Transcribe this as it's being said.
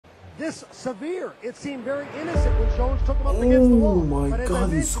this severe. It seemed very innocent when Jones took him up against the wall. Oh my but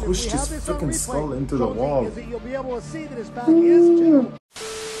God, he squished his freaking skull into the wall. You'll be able to see that his back is too.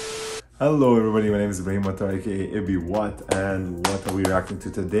 Hello everybody, my name is Ibrahim Matar, aka Ibi What, and what are we reacting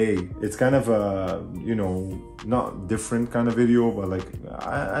to today? It's kind of a, you know, not different kind of video, but like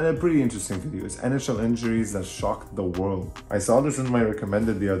a pretty interesting video. It's NHL injuries that shocked the world. I saw this in my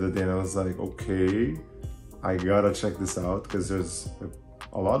recommended the other day and I was like, okay, I gotta check this out because there's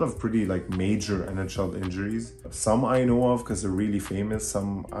a lot of pretty like major NHL injuries. Some I know of because they're really famous.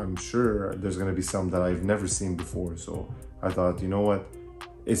 Some I'm sure there's gonna be some that I've never seen before. So I thought, you know what?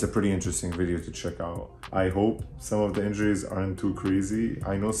 It's a pretty interesting video to check out. I hope some of the injuries aren't too crazy.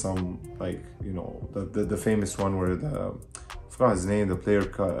 I know some, like, you know, the famous one where I forgot his name, the player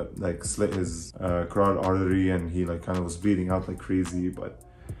slit his carotid artery and he like kind of was bleeding out like crazy, but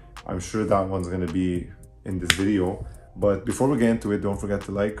I'm sure that one's gonna be in this video. But before we get into it, don't forget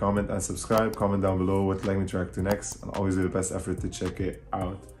to like, comment and subscribe. Comment down below what you'd like me to react to next. I'll always do the best effort to check it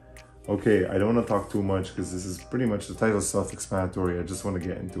out. Okay, I don't want to talk too much because this is pretty much the title self-explanatory. I just want to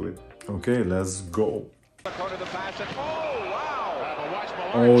get into it. Okay, let's go.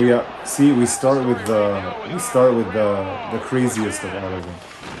 Oh yeah, see, we start with the craziest of all of them.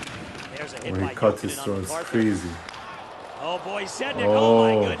 Where he cut his throat. It's crazy. Oh boy, Sednick,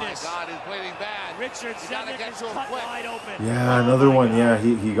 oh my goodness. God, he's bleeding bad. Richard Sednick is cut wide open. Yeah, another one. Yeah,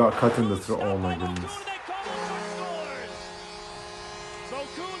 he got cut in the throat. Oh my goodness.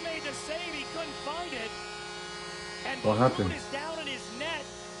 What happened? Is down in his net.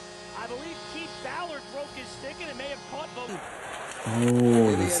 I believe Keith Ballard broke his stick and it may have caught both.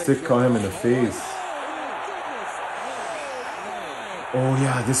 Oh, the stick caught him in the face. Oh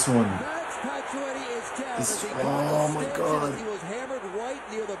yeah, this one. Oh my God.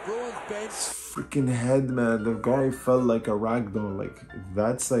 His freaking head, man. The guy felt like a ragdoll. Like,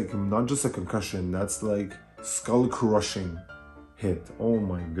 that's like not just a concussion. That's like skull crushing hit. Oh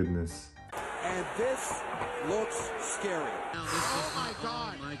my goodness. And this looks scary. Oh my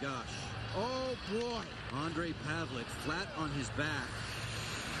God. Oh my gosh. Oh boy. Andre Pavlik flat on his back.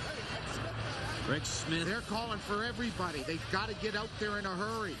 Rick Smith. They're calling for everybody. They've got to get out there in a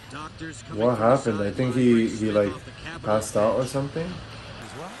hurry. Doctors coming. What happened? I think he like passed out or something.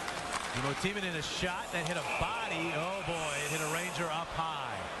 As well. You know, teaming in a shot that hit a body. Oh boy, it hit a Ranger up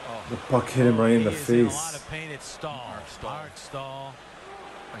high. Oh. The puck hit him right in the face. In a lot of pain. It's Stahl. Art Stahl.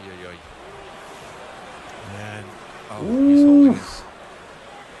 And he's holding his,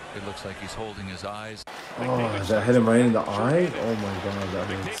 it looks like he's holding his eyes. Oh, that hit him right in the eye? Oh my God, that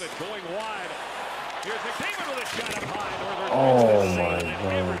hurts. Oh my God.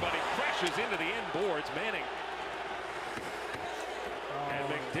 Everybody crashes into the end boards. Manning. And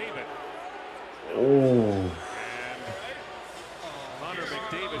McDavid. Oh.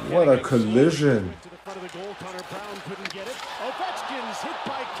 What a collision. To the front of the goal, Connor Brown couldn't get it. Ovechkin's hit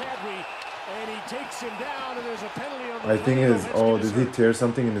by Kadri. And he takes him down, and there's a penalty on the I think his, oh, did he tear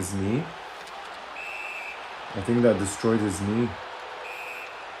something in his knee? I think that destroyed his knee.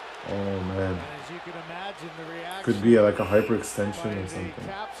 Oh man. As you can imagine, the reaction could be like a hyperextension or something.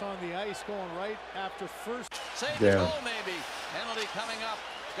 Caps on the ice going right after first. Damn. Maybe. Penalty coming up.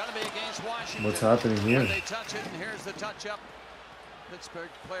 It's going to be against Washington. What's happening here? They touch it, and here's the touch up. Pittsburgh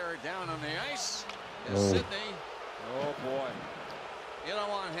player down on the ice is Sidney. Oh boy. You don't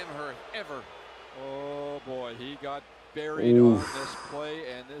want him hurt ever. Oh boy, he got buried on this play,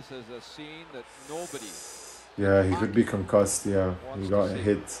 and this is a scene that nobody. Yeah, he could be concussed. Yeah, he got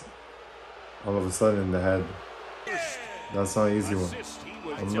hit all of a sudden in the head. That's not an easy one.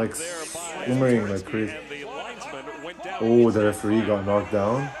 I'm like swimming like crazy. Oh, the referee got knocked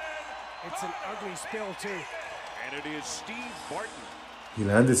down. It's an ugly spill too. And it is Steve Barton. He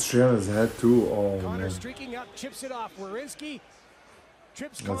landed straight on his head too. Oh Connor man. streaking up, chips it off. Werenski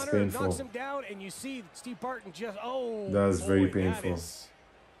trips That's Connor, painful. knocks him down, and you see Steve Barton just That is very painful.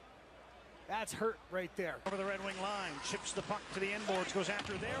 That's hurt right there. Over the Red Wing line, chips the puck to the end boards, goes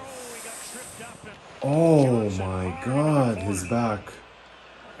after there. Oh, he got tripped up. And Oh my God, his back.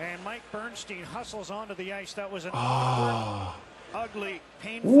 And Mike Bernstein hustles onto the ice. That was an ugly,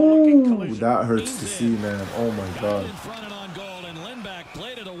 painful-looking collision. That hurts to see, man. Oh my God. in front and on goal, and Lindback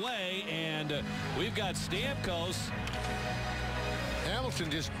played it away, and we've got Stamkos. Hamilton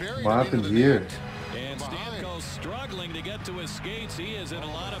just buried What happened here? And Stamkos struggling to get to his skates. He is in a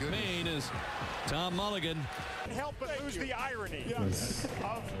lot of pain as Tom Mulligan. Help but lose the irony of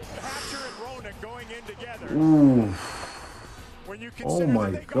Hatcher and Ronan going in together. Ooh. When you Oh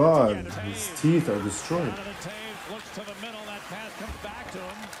my God. His teeth are destroyed. Looks to the middle, that pass comes back to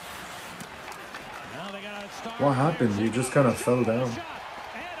him. Now they got to start. What happened? He just kind of fell down. And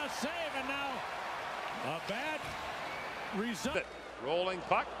a save. Rolling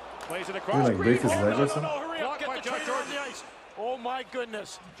puck. Plays it across. Did he like break his leg or something? Hurry up, get the trainer on the ice. Oh my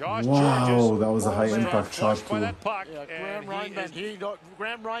goodness. Josh Wow, Georges. that was a high impact shot Flushed by too. that puck. Yeah,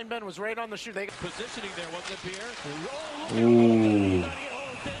 Graham Reinben was right on the shoot. Positioning there, wasn't it, Pierre? Ooh.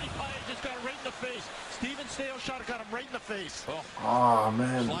 Danny Pyatt just got right in the face. Steven Stale shot got him right in the face. Oh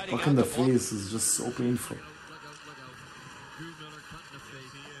man, look in the face is just so painful.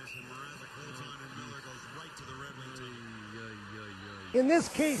 In this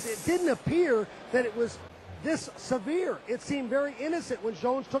case, it didn't appear that it was this severe. It seemed very innocent when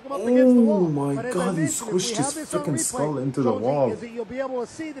Jones took him up against the wall. Oh my but God, he squished his freaking skull into the wall. Is that you'll be able to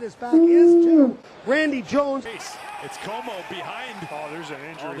see that his back is to Randy Jones. It's Como behind. Oh, there's an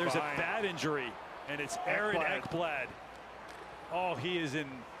injury. Oh, there's a bad injury, and it's Aaron Ekblad. Oh, he is in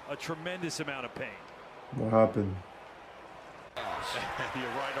a tremendous amount of pain. What happened? You're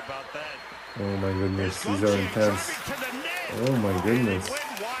right about that. Oh my goodness, these are intense. Oh my goodness.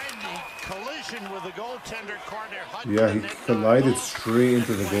 Collision with the goaltender corner. Yeah, he collided straight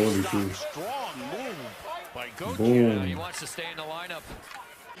into the goalie too. Strong move by Boom. He wants to stay in the lineup.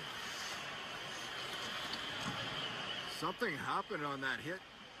 Something happened on that hit.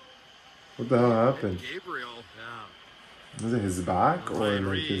 What the hell happened? Gabriel. Was it his back or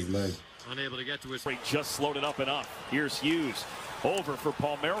like his leg? Unable to get to his. Just slowed it up enough. Here's Hughes over for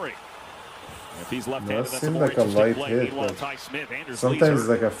Palmieri. If he's left-handed, That that's seemed a more like a interesting light play. hit, Meanwhile, but Ty Smith, Anders sometimes Lee's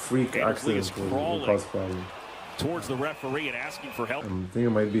like a freak Anders Lee is accident will crawling cause problem. towards the referee and asking for help. I think it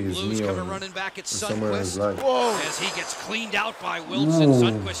might be his Blues knee coming or running back at somewhere in his Sundquist. leg. As he gets cleaned out by Wilson.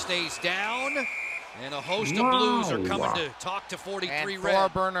 Sundquist stays down. And a host of Blues are coming to talk to 43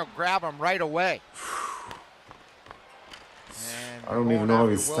 Red. Thorburn grab him right away. I don't even know how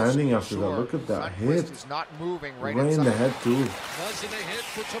he's standing after that. Look at that hit. He's not moving right in the head too. Wasn't a hit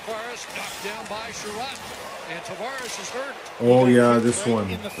for Tavares, knocked down by Sherratt. And Tavares is hurt. Oh yeah, this one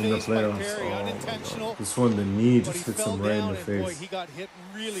in the playoffs. Oh, my God. This one, the knee just hits him right in the face. Boy, he got hit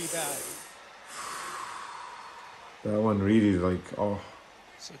really bad. That one really like, oh,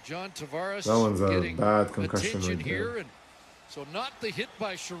 So John Tavares that one's a getting bad concussion attention right here. there. And so not the hit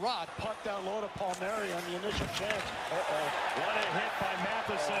by Sherratt. Puck down low to Palmieri on the initial chance. What a hit by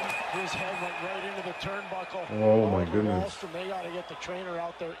Matheson. His head went right into the turnbuckle. Oh my goodness. Wallstrom, they got to get the trainer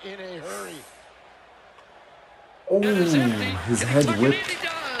out there in a hurry. Oh, his head whipped. He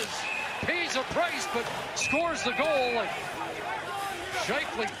does. Pays a price, but scores the goal.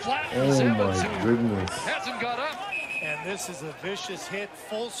 Shifley flattens Oh Evans, my who goodness. hasn't got up. And this is a vicious hit,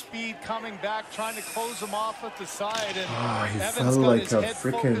 full speed coming back, trying to close him off at the side. And He Evans felt got like his a head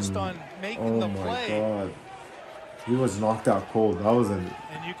focused on freaking. making Oh the my play. God. He was knocked out cold. That was a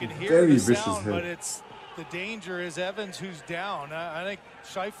And you can hear very the vicious sound, but hit. it's the danger is Evans who's down. I think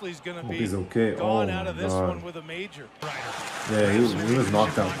Shifley's going to Hope be he's okay. gone Oh out of my this God. one with a major. Yeah, he was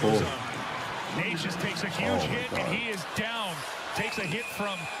knocked out cold. Natchez takes a huge hit, and he is down. Takes a hit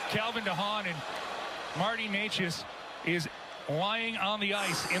from Calvin DeHaan, and Marty Natchez is lying on the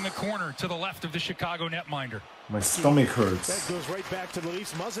ice in the corner to the left of the Chicago netminder. My stomach hurts. That goes right back to the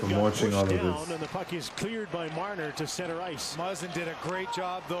Leafs. Muzzin from got watching all of pushed this. down, and the puck is cleared by Marner to center ice. Muzzin did a great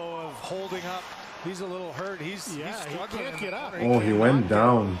job, though, of holding up. He's a little hurt. He's struggling. He can't get up. Oh, he went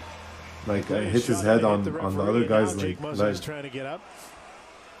down. Like hit his head on the other guy's leg. Trying to get up.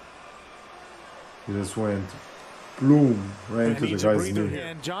 He just went bloom right into the guy's knee.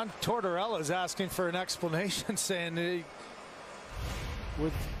 And John Tortorella is asking for an explanation, saying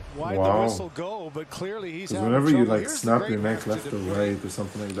why'd the whistle go, but clearly he's having whenever you trouble. like snap your neck left or right or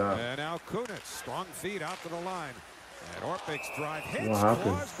something like that. And now Kunitz, strong feet out to the line. And Orpik's drive hits What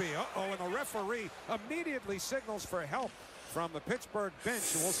happened? Crosby. And the referee immediately signals for help from the Pittsburgh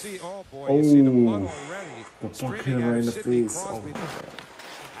bench. And we'll see, oh boy, you see the blood already. The puck hit right in the face. Oh,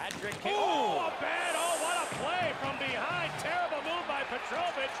 What a play from behind. Terrible move by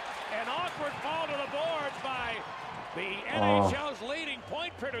Petrovich. An awkward fall to the boards by the NHL's leading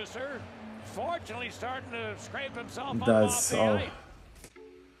point producer. Fortunately starting to scrape himself up off the ice.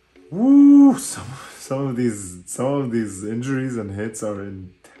 Woo! Some of these injuries and hits are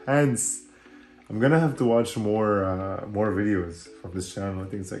intense. I'm gonna have to watch more videos from this channel. I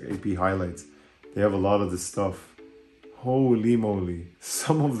think it's like AP highlights. They have a lot of this stuff. Holy moly!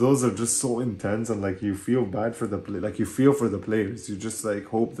 Some of those are just so intense, and like you feel bad for the you feel for the players. You just like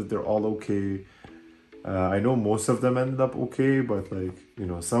hope that they're all okay. I know most of them ended up okay, but like, you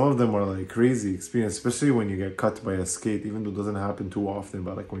know, some of them are like crazy experience, especially when you get cut by a skate, even though it doesn't happen too often,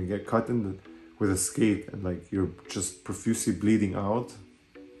 but like when you get cut with a skate and like you're just profusely bleeding out,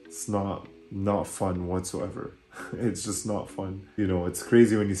 it's not fun whatsoever. It's just not fun. You know, it's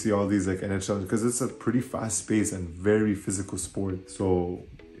crazy when you see all these like NHL, because it's a pretty fast paced and very physical sport. So,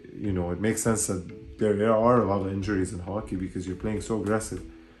 you know, it makes sense that there are a lot of injuries in hockey because you're playing so aggressive.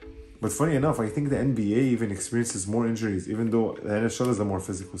 But funny enough, I think the NBA even experiences more injuries, even though the NHL is a more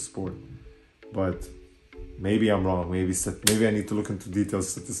physical sport. But maybe I'm wrong. Maybe I need to look into detailed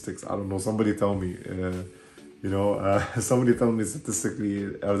statistics. I don't know. Somebody tell me. Somebody tell me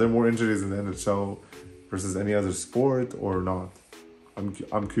statistically, are there more injuries in the NHL versus any other sport or not?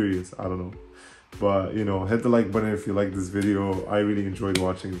 I'm curious. I don't know. But, you know, hit the like button if you like this video. I really enjoyed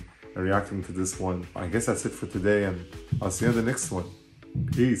watching and reacting to this one. I guess that's it for today, and I'll see you on the next one.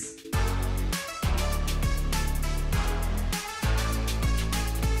 Peace.